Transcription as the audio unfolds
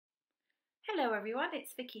Hello everyone,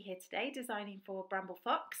 it's Vicki here today designing for Bramble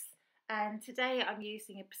Fox, and today I'm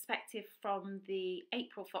using a perspective from the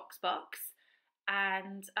April FoxBox,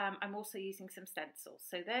 and I'm also using some stencils.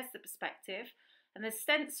 So there's the perspective, and the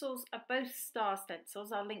stencils are both star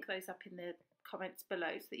stencils. I'll link those up in the comments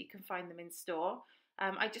below so that you can find them in store.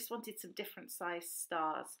 I just wanted some different size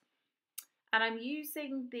stars. And I'm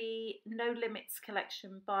using the No Limits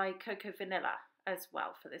collection by Cocoa Vanilla as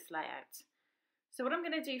well for this layout. So what I'm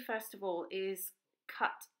going to do first of all is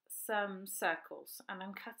cut some circles, and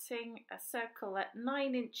I'm cutting a circle at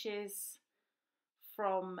 9 inches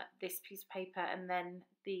from this piece of paper, and then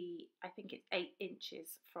I think it's 8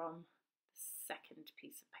 inches from the second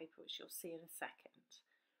piece of paper, which you'll see in a second.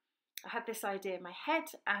 I had this idea in my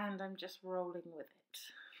head and I'm just rolling with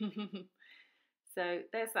it. So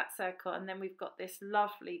there's that circle, and then we've got this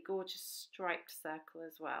lovely gorgeous striped circle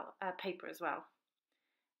as well, paper as well.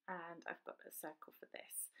 And I've got a circle for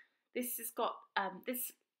this. This has got,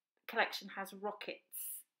 this collection has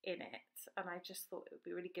rockets in it, and I just thought it would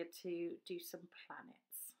be really good to do some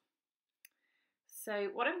planets. So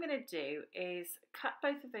what I'm going to do is cut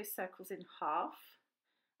both of those circles in half,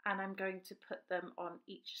 and I'm going to put them on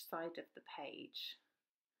each side of the page.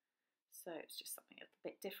 So it's just something a little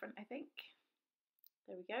bit different, I think.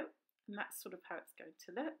 There we go, and that's sort of how it's going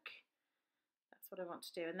to look. What I want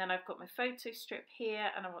to do, and then I've got my photo strip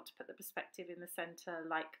here, and I want to put the perspective in the center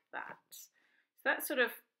like that. So that's sort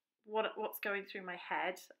of what's going through my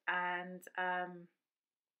head, and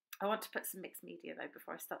I want to put some mixed media though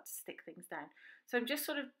before I start to stick things down. So I'm just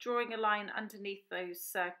sort of drawing a line underneath those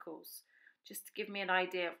circles just to give me an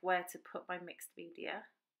idea of where to put my mixed media.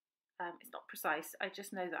 It's not precise, I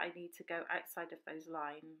just know that I need to go outside of those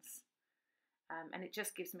lines, and it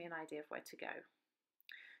just gives me an idea of where to go.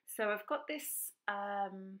 So I've got this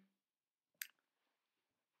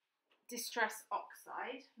Distress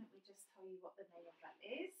Oxide. Let me just tell you what the name of that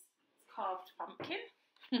is. It's Carved Pumpkin.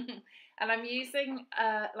 And I'm using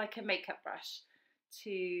like a makeup brush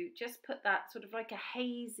to just put that sort of like a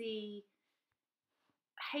hazy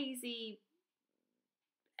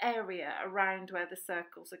area around where the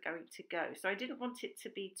circles are going to go. So I didn't want it to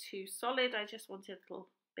be too solid, I just wanted a little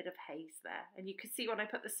bit of haze there, and you can see when I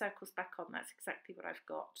put the circles back on, that's exactly what I've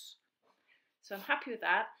got. So I'm happy with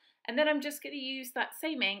that, and then I'm just going to use that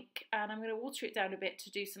same ink, and I'm going to water it down a bit to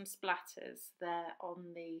do some splatters there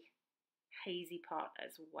on the hazy part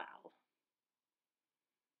as well,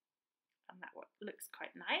 and that looks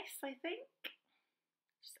quite nice, I think.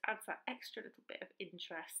 Just adds that extra little bit of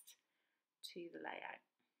interest to the layout.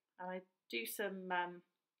 And I do some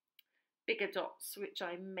bigger dots which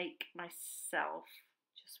I make myself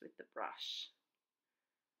just with the brush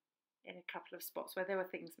in a couple of spots where there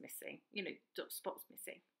were things missing, you know, spots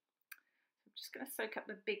missing. I'm just going to soak up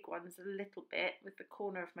the big ones a little bit with the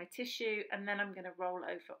corner of my tissue, and then I'm going to roll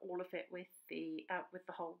over all of it with the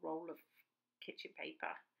whole roll of kitchen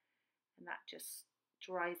paper, and that just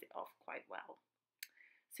dries it off quite well.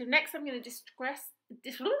 So next I'm going to I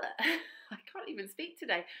can't even speak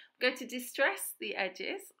today. I'm going to distress the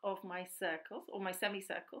edges of my circles, or my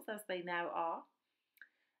semicircles as they now are,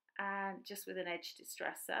 and just with an edge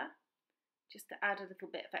distresser, just to add a little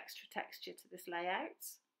bit of extra texture to this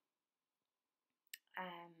layout.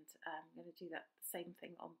 And I'm going to do that same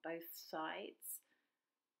thing on both sides.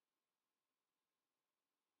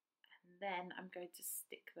 And then I'm going to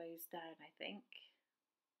stick those down, I think.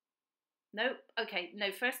 Nope, okay,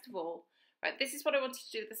 no, first of all, right, this is what I wanted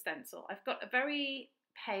to do with the stencil. I've got a very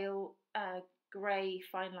pale grey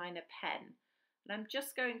fine liner pen, and I'm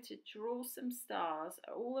just going to draw some stars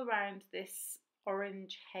all around this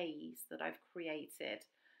orange haze that I've created.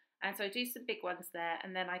 And so I do some big ones there,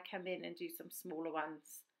 and then I come in and do some smaller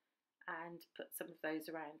ones and put some of those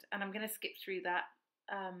around. And I'm going to skip through that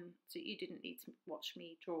so you didn't need to watch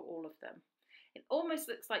me draw all of them. It almost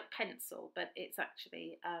looks like pencil, but it's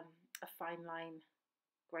actually a fine line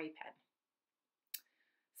grey pen.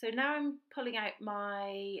 So now I'm pulling out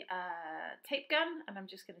my tape gun, and I'm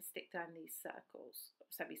just going to stick down these circles,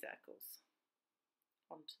 semicircles,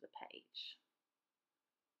 onto the page.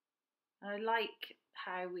 And I like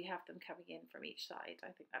how we have them coming in from each side.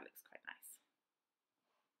 I think that looks quite nice.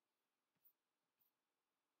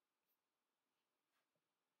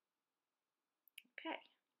 Okay.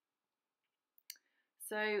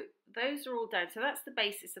 So those are all done. So that's the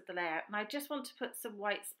basis of the layout. And I just want to put some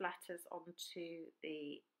white splatters onto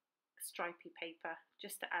the stripy paper,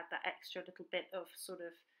 just to add that extra little bit of sort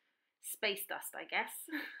of space dust, I guess.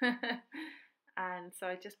 And so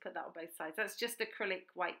I just put that on both sides. That's just acrylic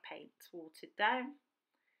white paint watered down.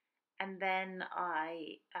 And then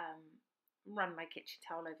I run my kitchen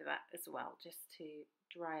towel over that as well, just to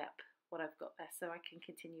dry up what I've got there, so I can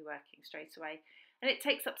continue working straight away. And it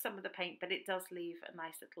takes up some of the paint, but it does leave a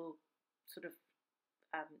nice little sort of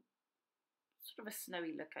a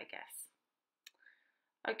snowy look, I guess.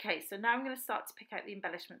 Okay, so now I'm going to start to pick out the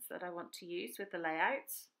embellishments that I want to use with the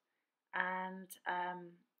layout, and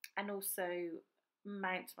also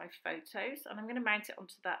mount my photos. And I'm going to mount it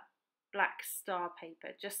onto that black star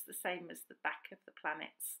paper, just the same as the back of the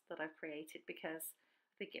planets that I've created, because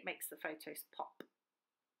I think it makes the photos pop.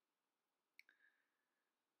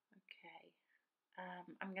 Okay,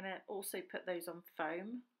 I'm going to also put those on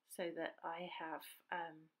foam so that I have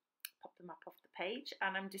pop them up off the page,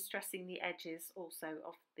 and I'm distressing the edges also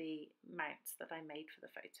of the mounts that I made for the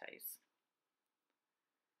photos.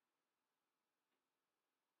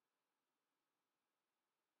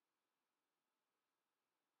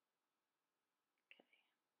 Okay,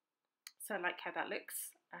 so I like how that looks,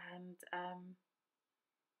 and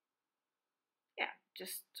yeah,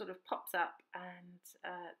 just sort of pops up, and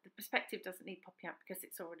the perspective doesn't need popping up because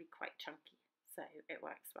it's already quite chunky, so it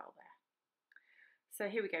works well there. So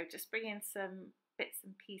here we go, just bring in some bits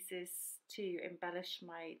and pieces to embellish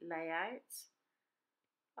my layout.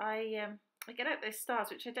 I get out those stars,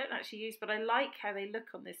 which I don't actually use, but I like how they look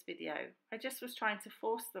on this video. I just was trying to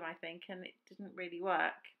force them, I think, and it didn't really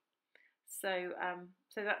work. So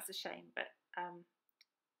so that's a shame, but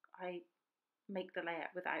I make the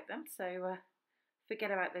layout without them, so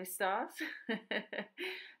forget about those stars.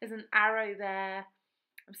 There's an arrow there.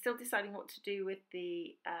 I'm still deciding what to do with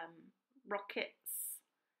the rockets.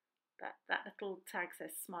 That little tag says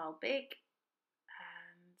smile big,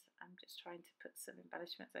 and I'm just trying to put some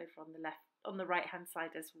embellishments over on the right hand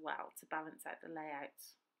side as well to balance out the layout.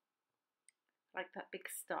 I like that big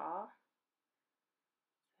star,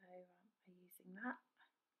 so I'm using that,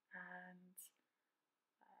 and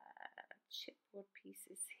chipboard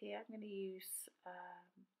pieces here. I'm going to use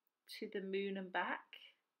To the Moon and Back,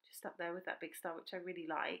 just up there with that big star, which I really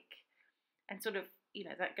like, and sort of, you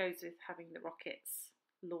know, that goes with having the rockets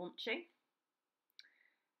launching.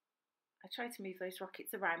 I tried to move those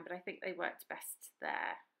rockets around, but I think they worked best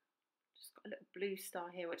there. Just got a little blue star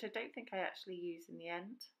here, which I don't think I actually use in the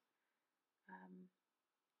end.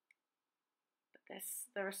 But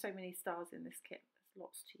there are so many stars in this kit, there's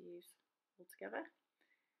lots to use altogether.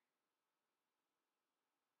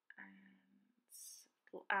 And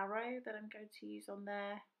a little arrow that I'm going to use on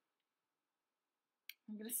there.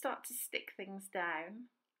 I'm going to start to stick things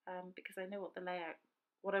down because I know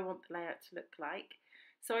what I want the layout to look like.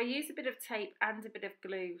 So I use a bit of tape and a bit of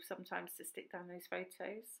glue sometimes to stick down those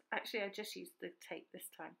photos. Actually, I just used the tape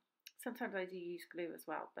this time. Sometimes I do use glue as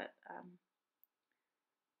well, but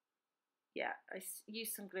yeah, I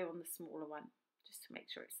use some glue on the smaller one just to make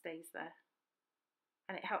sure it stays there.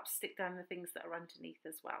 And it helps stick down the things that are underneath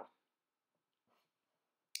as well.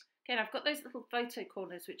 Okay, and I've got those little photo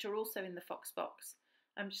corners which are also in the FoxBox.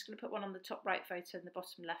 I'm just going to put one on the top right photo and the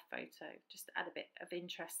bottom left photo, just to add a bit of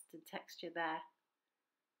interest and texture there.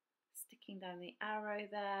 Sticking down the arrow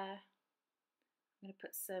there. I'm going to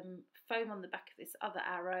put some foam on the back of this other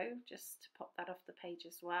arrow, just to pop that off the page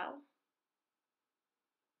as well.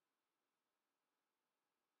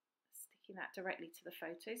 Sticking that directly to the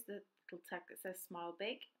photos, the little tag that says smile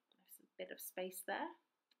big. There's a bit of space there.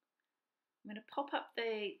 I'm going to pop up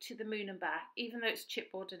the To the Moon and Back, even though it's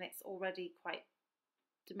chipboard and it's already quite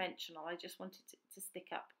dimensional. I just wanted it to stick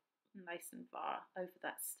up nice and far over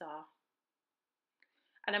that star.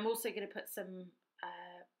 And I'm also going to put some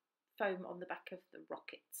foam on the back of the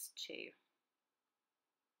rockets too.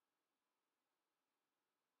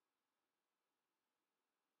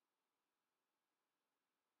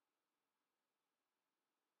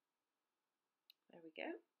 There we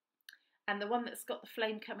go. And the one that's got the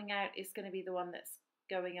flame coming out is going to be the one that's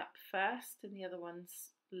going up first, and the other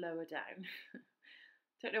one's lower down.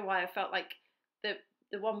 Don't know why I felt like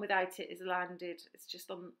the one without it is landed. It's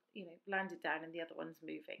just on, you know, landed down, and the other one's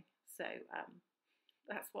moving. So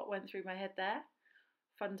that's what went through my head there.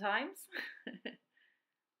 Fun times.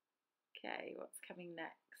 Okay, what's coming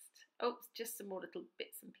next? Oh, just some more little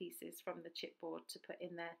bits and pieces from the chipboard to put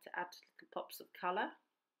in there to add little pops of colour.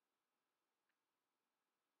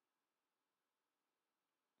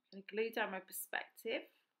 I'm going to glue down my perspective,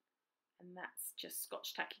 and that's just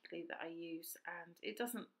Scotch tacky glue that I use, and it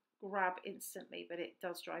doesn't grab instantly, but it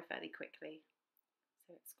does dry fairly quickly,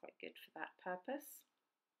 so it's quite good for that purpose.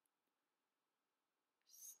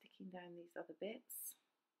 Sticking down these other bits.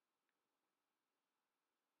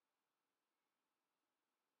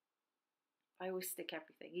 I always stick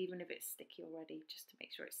everything, even if it's sticky already, just to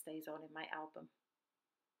make sure it stays on in my album.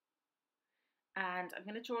 And I'm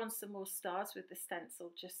going to draw on some more stars with the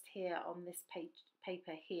stencil just here on this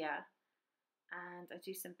paper here. and I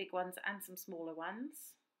do some big ones and some smaller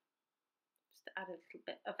ones, just to add a little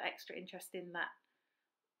bit of extra interest in that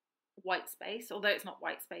white space, although it's not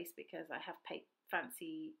white space because I have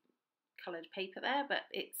fancy coloured paper there, but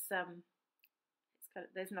it's kind of,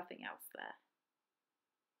 there's nothing else there.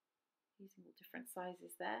 Using all different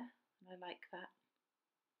sizes there, and I like that.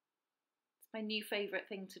 It's my new favourite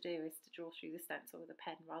thing to do, is to draw through the stencil with a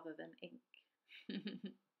pen rather than ink.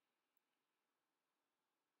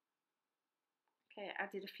 Okay, I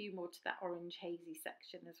added a few more to that orange hazy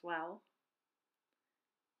section as well.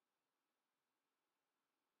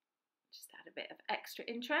 Just add a bit of extra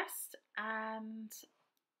interest. And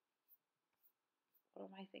what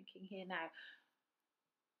am I thinking here now?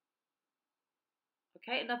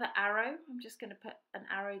 Okay, another arrow. I'm just going to put an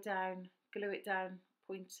arrow down, glue it down,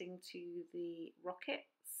 pointing to the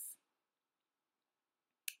rockets.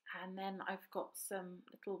 And then I've got some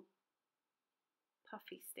little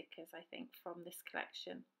puffy stickers, I think, from this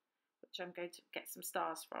collection, which I'm going to get some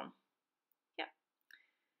stars from. Yep.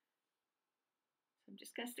 So I'm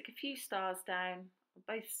just going to stick a few stars down on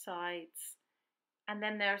both sides. And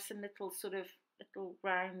then there are some little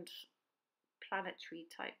round planetary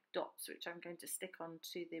type dots which I'm going to stick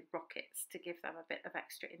onto the rockets to give them a bit of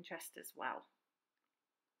extra interest as well.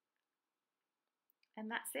 And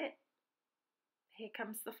that's it. Here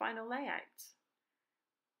comes the final layout.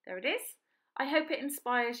 There it is. I hope it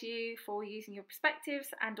inspires you for using your perspectives,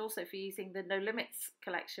 and also for using the No Limits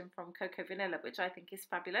collection from Cocoa Vanilla, which I think is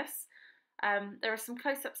fabulous. There are some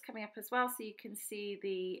close-ups coming up as well, so you can see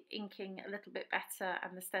the inking a little bit better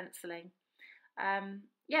and the stenciling.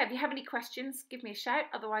 Yeah, if you have any questions, give me a shout.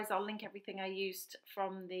 Otherwise, I'll link everything I used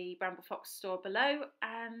from the Bramble Fox store below.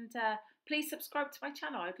 And please subscribe to my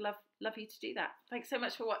channel. I'd love you to do that. Thanks so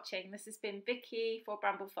much for watching. This has been Vicky for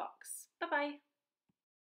Bramble Fox. Bye-bye.